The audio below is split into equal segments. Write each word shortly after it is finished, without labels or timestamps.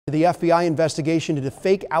The FBI investigation into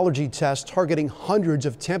fake allergy tests targeting hundreds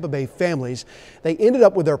of Tampa Bay families. They ended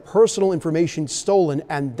up with their personal information stolen,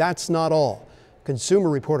 and that's not all. Consumer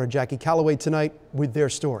reporter Jackie Calloway tonight with their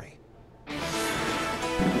story.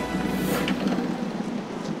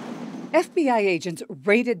 FBI agents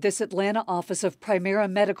raided this Atlanta office of Primera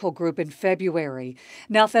Medical Group in February.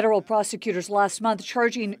 Now federal prosecutors last month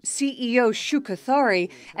charging CEO Shu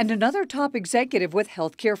Kathari and another top executive with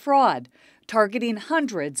healthcare fraud, targeting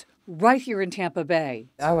hundreds right here in Tampa Bay.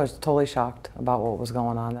 I was totally shocked about what was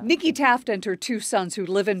going on. Nikki Taft and her two sons who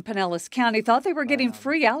live in Pinellas County thought they were getting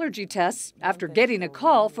free allergy tests after getting a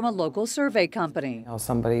call from a local survey company.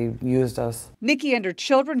 Somebody used us. Nikki and her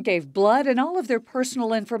children gave blood and all of their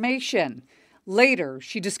personal information. Later,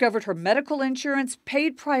 she discovered her medical insurance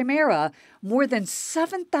paid Primera more than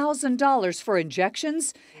 $7,000 for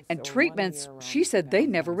injections and treatments she said they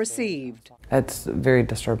never received. It's very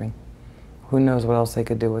disturbing. Who knows what else they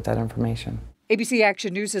could do with that information. ABC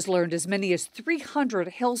Action News has learned as many as 300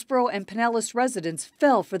 Hillsborough and Pinellas residents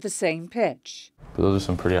fell for the same pitch. But those are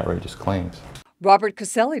some pretty outrageous claims. Robert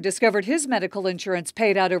Caselli discovered his medical insurance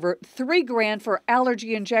paid out over $3 grand for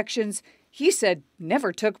allergy injections he said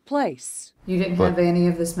never took place. You didn't have any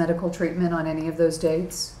of this medical treatment on any of those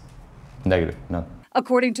dates? Negative, no.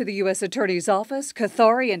 According to the U.S. Attorney's Office,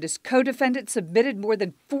 Kathari and his co-defendant submitted more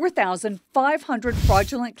than 4,500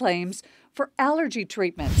 fraudulent claims for allergy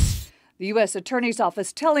treatments. The U.S. Attorney's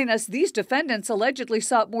Office telling us these defendants allegedly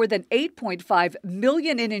sought more than $8.5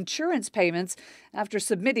 million in insurance payments after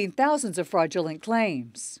submitting thousands of fraudulent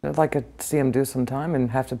claims. I'd like to see them do some time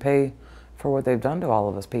and have to pay for what they've done to all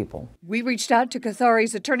of us people. We reached out to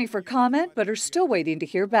Kathari's attorney for comment, but are still waiting to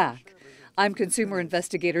hear back. I'm consumer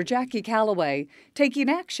investigator Jackie Calloway, taking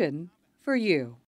action for you.